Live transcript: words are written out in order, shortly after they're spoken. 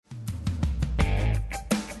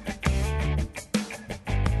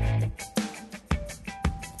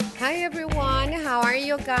Hi everyone, how are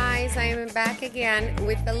you guys? I am back again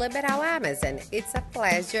with the Liberal Amazon. It's a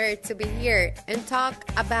pleasure to be here and talk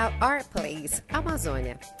about our place,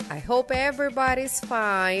 Amazonia. I hope everybody's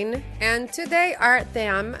fine. And today our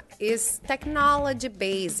theme is technology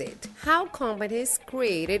based. How companies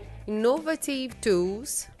created innovative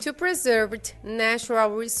tools to preserve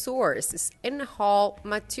natural resources and haul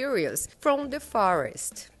materials from the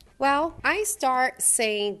forest. Well, I start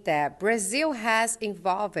saying that Brazil has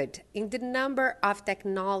evolved in the number of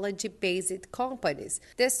technology-based companies,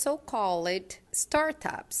 the so-called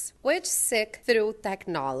startups, which seek through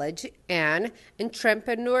technology and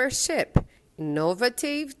entrepreneurship,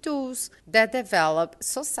 innovative tools that develop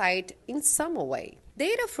society in some way.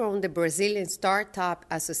 Data from the Brazilian Startup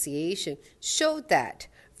Association showed that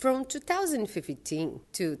from 2015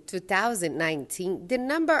 to 2019, the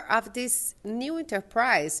number of these new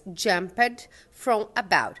enterprises jumped from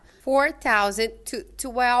about 4,000 to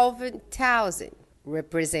 12,000,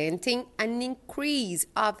 representing an increase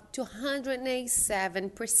of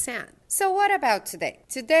 287%. So what about today?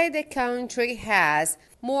 Today the country has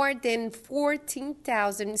more than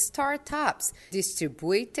 14,000 startups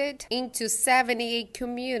distributed into 78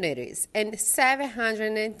 communities and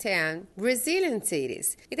 710 Brazilian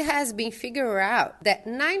cities. It has been figured out that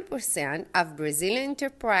 9% of Brazilian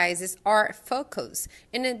enterprises are focused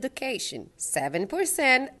in education,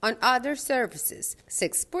 7% on other services,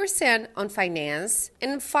 6% on finance,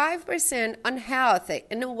 and 5% on health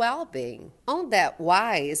and well-being. On that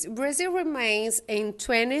wise, Brazil remains in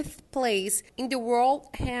 20th place in the world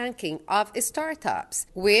ranking of startups,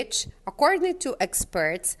 which, according to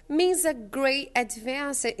experts, means a great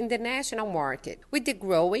advance in the national market, with the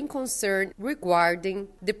growing concern regarding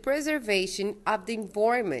the preservation of the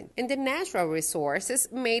environment and the natural resources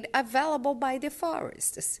made available by the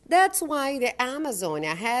forests. That's why the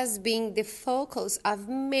Amazonia has been the focus of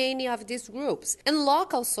many of these groups, and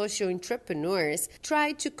local social entrepreneurs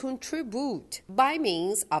try to contribute by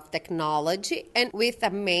means of technology and with a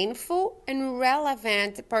meaningful and relevant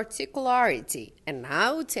particularity. And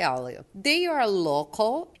I'll tell you, they are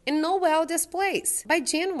local and know well this place by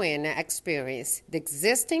genuine experience, the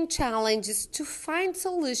existing challenges to find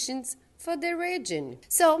solutions for the region.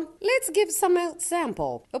 So let's give some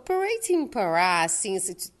example. Operating in Pará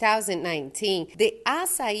since 2019, the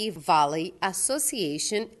Açaí Valley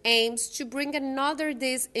Association aims to bring another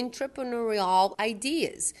these entrepreneurial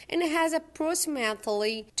ideas and has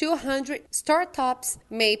approximately 200 startups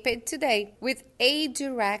mapped today with 8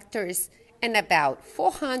 directors and about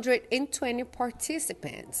 420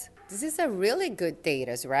 participants. This is a really good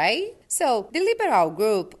data, right? So, the Liberal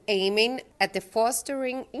Group aiming at the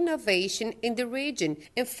fostering innovation in the region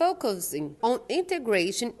and focusing on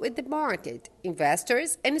integration with the market.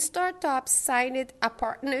 Investors and startups signed a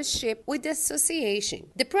partnership with the association.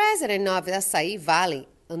 The president of the Açaí Valley,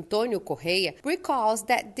 Antonio Correia, recalls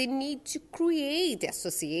that the need to create the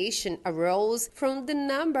association arose from the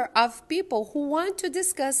number of people who want to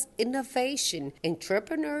discuss innovation,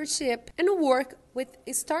 entrepreneurship, and work with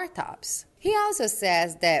startups. He also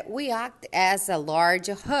says that we act as a large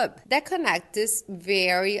hub that connects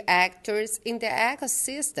various actors in the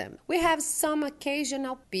ecosystem. We have some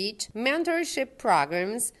occasional pitch, mentorship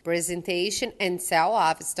programs, presentation and sell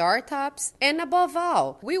of startups, and above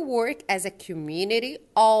all, we work as a community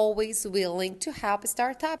always willing to help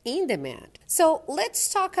startups in demand. So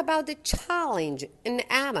let's talk about the challenge in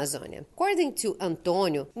Amazonia. According to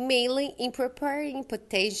Antonio, mainly in preparing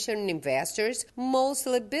potential investors,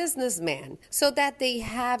 mostly businessmen, so that they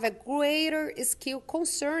have a greater skill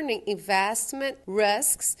concerning investment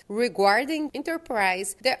risks regarding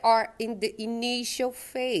enterprise that are in the initial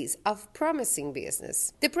phase of promising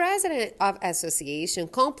business. The president of association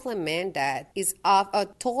complement that is of a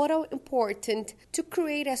total importance to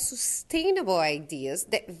create a sustainable ideas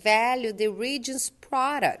that value the region's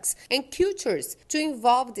products and cultures to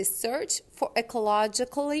involve the search for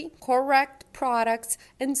ecologically correct products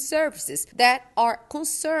and services that are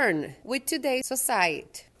concerned with today's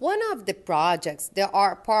society. One of the projects that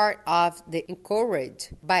are part of the encouraged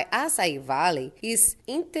by Açaí Valley is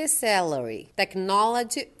Intecelery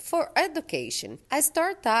Technology for Education, a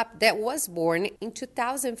startup that was born in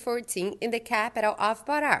 2014 in the capital of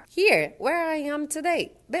Pará, here where I am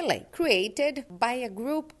today, Belém, created by a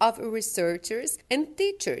group of researchers and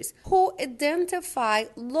teachers who identify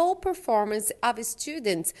low performance of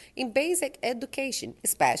students in basic education,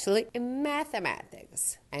 especially in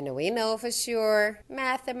mathematics. And we know for sure,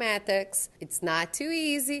 mathematics, it's not too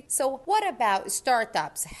easy. So what about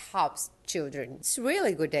startups helps children. It's a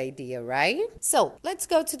really good idea, right? So let's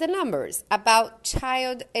go to the numbers about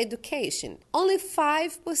child education. Only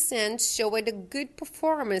 5% showed a good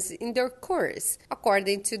performance in their course,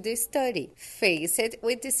 according to the study. Faced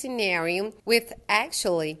with the scenario, which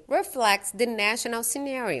actually reflects the national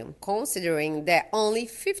scenario, considering that only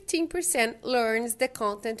 15% learns the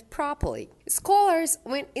content properly. Scholars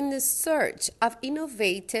went in the search of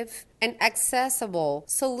innovative and accessible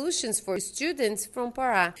solutions for students from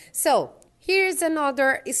Pará. So, here's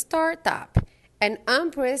another startup, an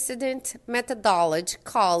unprecedented methodology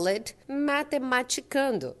called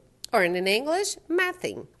Matematicando, or in English,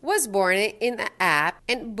 Mathing, was born in an app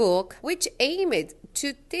and book which aimed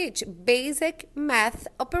to teach basic math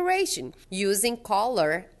operation using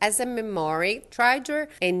color as a memory trigger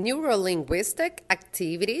and neuro-linguistic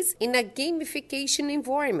activities in a gamification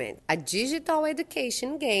environment, a digital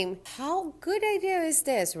education game. How good idea is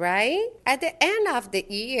this, right? At the end of the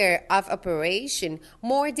year of operation,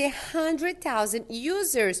 more than 100,000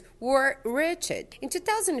 users were reached. In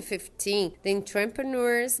 2015, the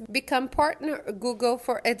entrepreneurs became partner Google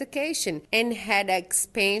for Education and had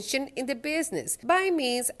expansion in the business by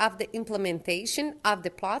means of the implementation of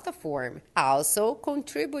the platform, also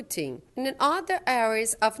contributing in other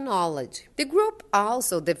areas of knowledge. The group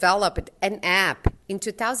also developed an app in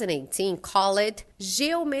 2018 called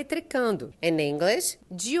Geometricando, in English,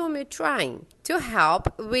 Geometrying, to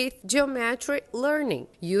help with geometry learning,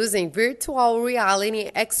 using virtual reality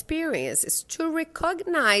experiences to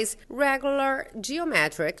recognize regular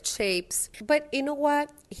geometric shapes. But you know what?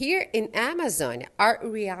 Here in Amazon, our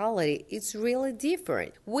reality is really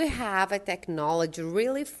different. We have a technology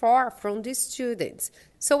really far from the students.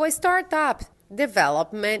 So a startup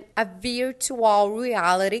development of virtual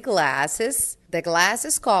reality glasses. The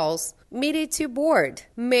glasses calls Miriti Board,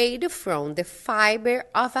 made from the fiber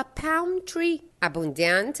of a palm tree,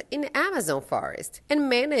 abundant in Amazon forest, and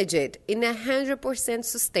managed in a 100%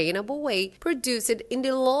 sustainable way, produced in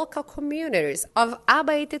the local communities of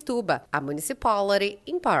Abaetetuba, a municipality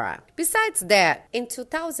in Pará. Besides that, in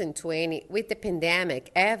 2020, with the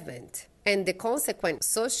pandemic advent, and the consequent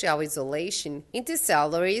social isolation,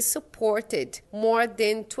 Intersalary supported more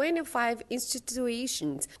than 25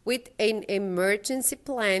 institutions with an emergency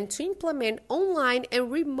plan to implement online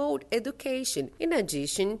and remote education, in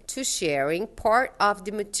addition to sharing part of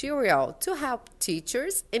the material to help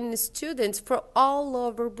teachers and students from all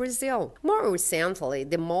over Brazil. More recently,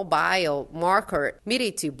 the mobile marker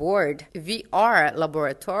Miriti Board VR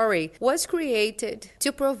laboratory was created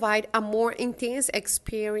to provide a more intense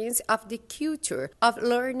experience of the culture of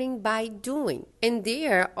learning by doing, and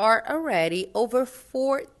there are already over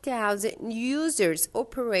 4,000 users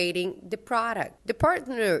operating the product. The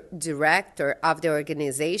partner director of the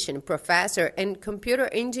organization, professor and computer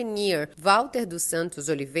engineer Walter dos Santos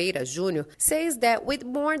Oliveira Jr., says that with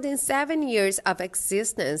more than 7 years of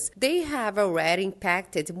existence, they have already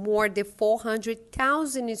impacted more than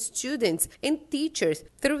 400,000 students and teachers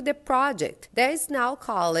through the project that is now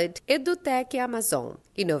called EduTech Amazon.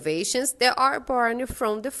 Innovations that are born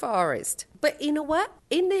from the forest. But you know what?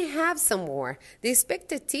 And they have some more. The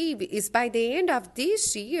expectative is by the end of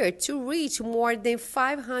this year to reach more than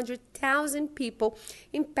 500,000 people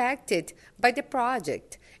impacted by the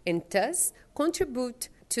project, and thus contribute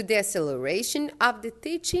to the acceleration of the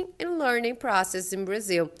teaching and learning process in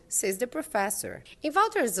Brazil, says the professor. In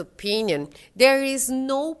Walter's opinion, there is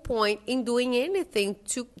no point in doing anything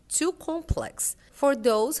too complex for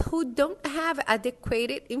those who don't have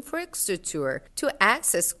adequate infrastructure to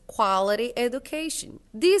access quality education.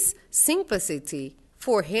 This simplicity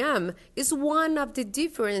for him is one of the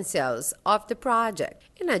differentials of the project.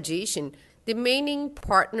 In addition, the main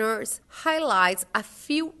partners highlights a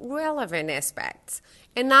few relevant aspects,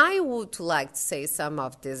 and I would like to say some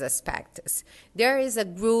of these aspects. There is a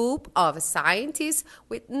group of scientists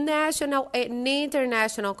with national and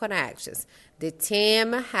international connections. The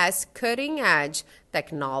team has cutting-edge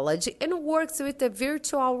technology and works with the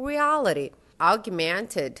virtual reality,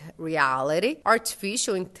 augmented reality,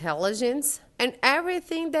 artificial intelligence, and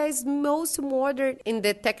everything that is most modern in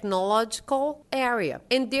the technological area.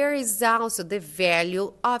 And there is also the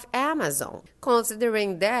value of Amazon,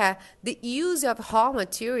 considering that the use of raw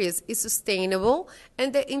materials is sustainable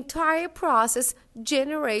and the entire process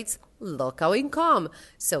generates local income.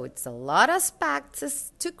 So it's a lot of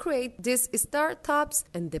aspects to create these startups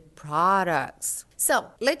and the products. So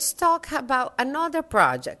let's talk about another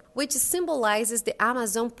project which symbolizes the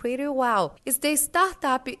Amazon pretty well. It's the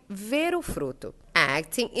startup Ver o Fruto.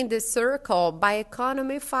 acting in the circle by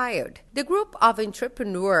Economy Fired, the group of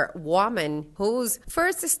entrepreneur women whose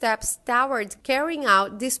first steps toward carrying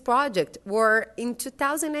out this project were in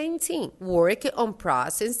 2019, working on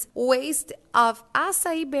process waste of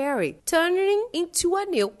acai berry, turning into a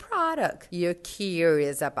new product. You're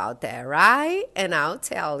curious about that, right? And I'll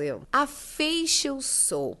tell you. A facial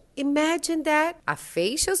soap. Imagine that a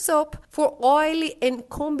facial soap for oily and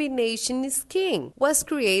combination skin was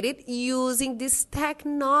created using this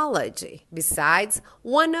technology. Besides,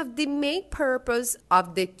 one of the main purposes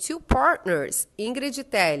of the two partners, Ingrid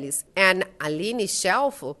Teles and Aline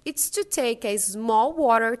Shelfo, is to take a small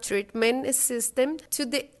water treatment system to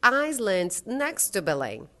the islands next to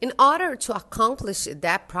Belém. In order to accomplish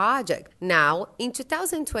that project, now in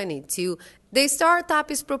 2022, the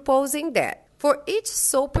startup is proposing that for each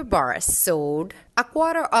soap bar sold,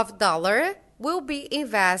 $0.25 will be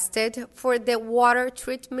invested for the water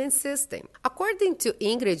treatment system. According to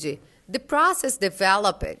Ingrid, the process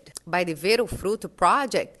developed by the Ver o Fruto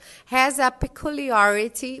project has a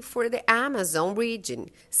peculiarity for the Amazon region,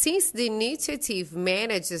 since the initiative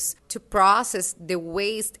manages to process the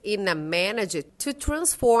waste in a manner to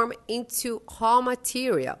transform into raw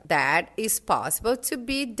material that is possible to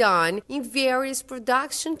be done in various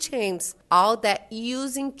production chains, all that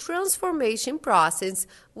using transformation process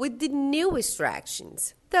with the new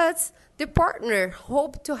extractions. Thus, the partner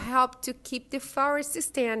hoped to help to keep the forest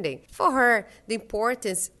standing. For her, the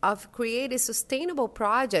importance of creating sustainable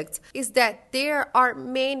projects is that there are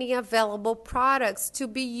many available products to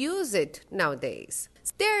be used nowadays.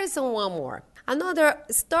 There is one more. Another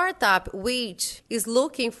startup which is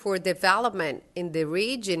looking for development in the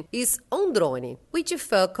region is Ondrone, which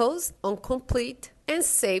focuses on complete and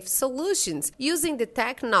safe solutions using the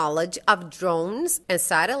technology of drones and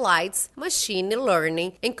satellites, machine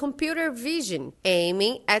learning, and computer vision,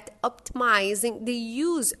 aiming at optimizing the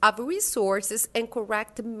use of resources and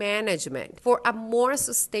correct management for a more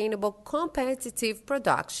sustainable, competitive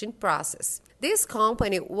production process. This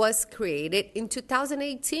company was created in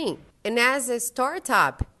 2018 and as a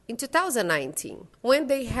startup in 2019, when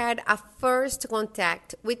they had a first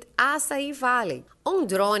contact with Acai Valley.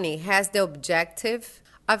 Ondrone has the objective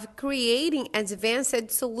of creating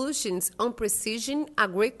advanced solutions on precision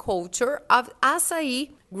agriculture of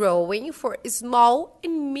acai growing for small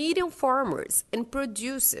and medium farmers and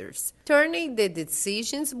producers, turning the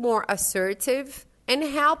decisions more assertive and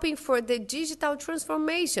helping for the digital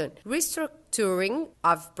transformation, restructuring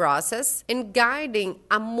of process, and guiding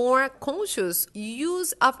a more conscious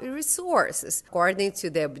use of resources according to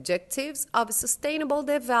the objectives of sustainable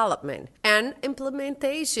development and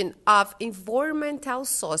implementation of environmental,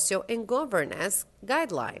 social, and governance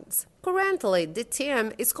guidelines. Currently, the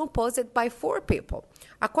team is composed by 4 people.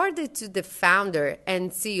 According to the founder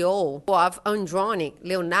and CEO of Ondrone,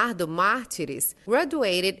 Leonardo Martires,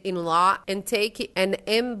 graduated in law and taking an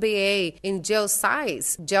MBA in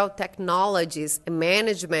geoscience, geotechnologies, and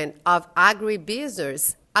management of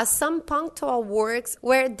agribusiness. As some punctual works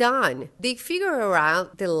were done, they figure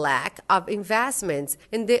out the lack of investments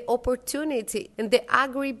and the opportunity in the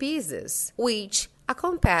agribusiness, which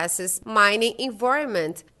encompasses mining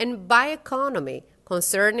environment and bioeconomy,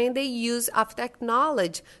 concerning the use of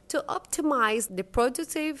technology to optimize the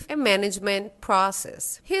productive and management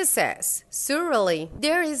process. He says, surely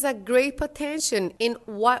there is a great potential in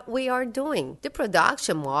what we are doing. The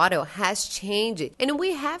production model has changed and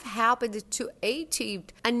we have helped to achieve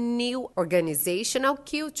a new organizational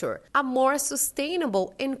culture, a more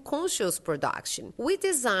sustainable and conscious production. We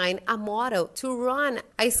designed a model to run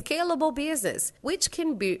a scalable business which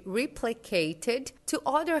can be replicated to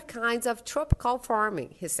other kinds of tropical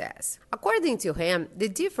farming, he says. According to him, the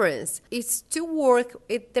difference is to work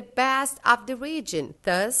with the best of the region,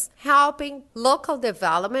 thus helping local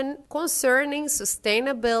development concerning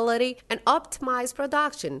sustainability and optimized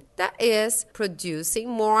production, that is, producing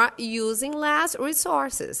more using less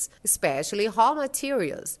resources, especially raw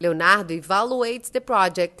materials. Leonardo evaluates the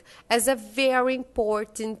project as a very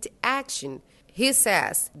important action. He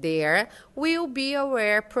says there will be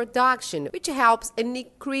aware production, which helps and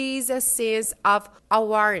increase a sense of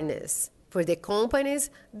awareness for the companies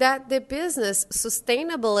that the business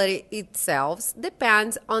sustainability itself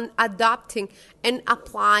depends on adopting and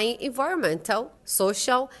applying environmental,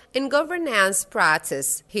 social, and governance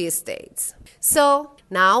practices, he states. So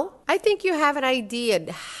now I think you have an idea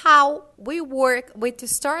how we work with the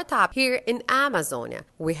startup here in Amazonia.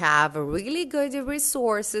 We have really good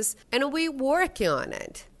resources and we're working on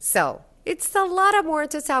it. So It's a lot more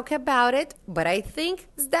to talk about it, but I think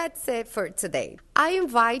that's it for today. I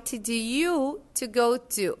invited you to go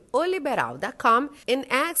to oliberal.com and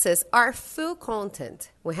access our full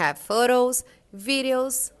content. We have photos,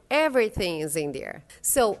 videos, everything is in there.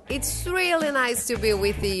 So it's really nice to be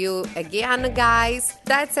with you again, guys.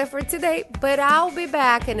 That's it for today, but I'll be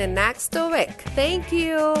back in the next week. Thank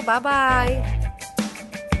you. Bye-bye.